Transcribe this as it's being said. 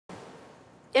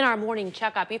In our morning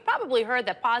checkup, you've probably heard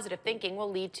that positive thinking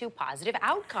will lead to positive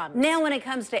outcomes. Now, when it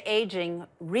comes to aging,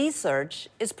 research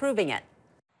is proving it.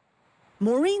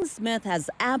 Maureen Smith has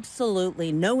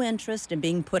absolutely no interest in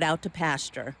being put out to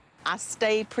pasture. I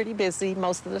stay pretty busy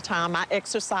most of the time. I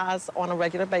exercise on a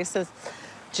regular basis.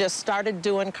 Just started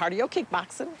doing cardio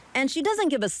kickboxing. And she doesn't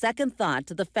give a second thought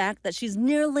to the fact that she's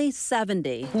nearly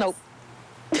 70. Nope.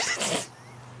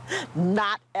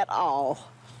 Not at all.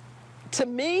 To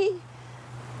me,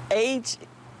 age,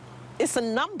 it's a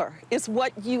number. It's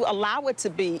what you allow it to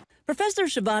be. Professor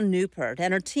Siobhan Newpert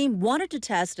and her team wanted to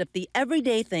test if the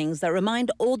everyday things that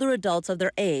remind older adults of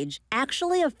their age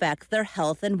actually affect their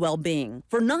health and well-being.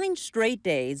 For 9 straight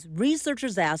days,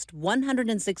 researchers asked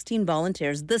 116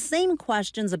 volunteers the same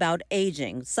questions about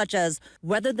aging, such as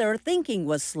whether their thinking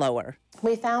was slower.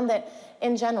 We found that,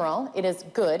 in general, it is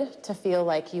good to feel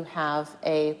like you have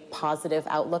a positive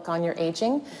outlook on your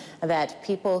aging, that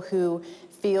people who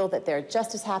feel that they're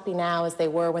just as happy now as they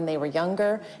were when they were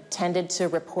younger tended to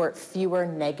report fewer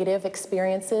negative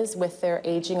experiences with their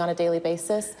aging on a daily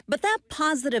basis. But that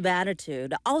positive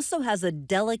attitude also has a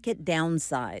delicate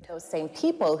downside. Those same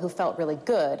people who felt really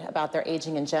good about their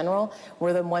aging in general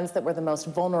were the ones that were the most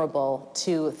vulnerable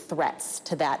to threats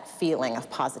to that feeling of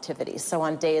positivity. So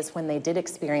on days when they did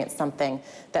experience something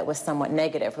that was somewhat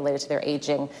negative related to their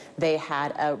aging, they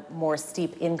had a more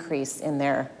steep increase in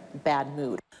their bad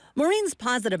mood. Maureen's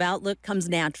positive outlook comes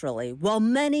naturally, while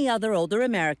many other older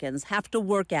Americans have to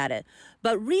work at it.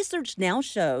 But research now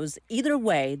shows, either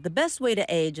way, the best way to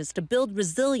age is to build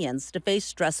resilience to face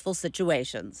stressful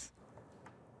situations.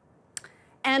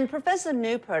 And Professor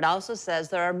Newpert also says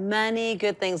there are many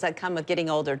good things that come with getting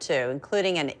older, too,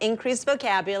 including an increased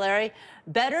vocabulary,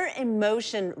 better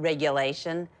emotion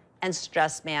regulation, and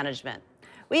stress management.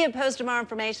 We have posted more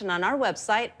information on our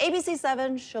website,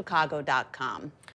 abc7chicago.com.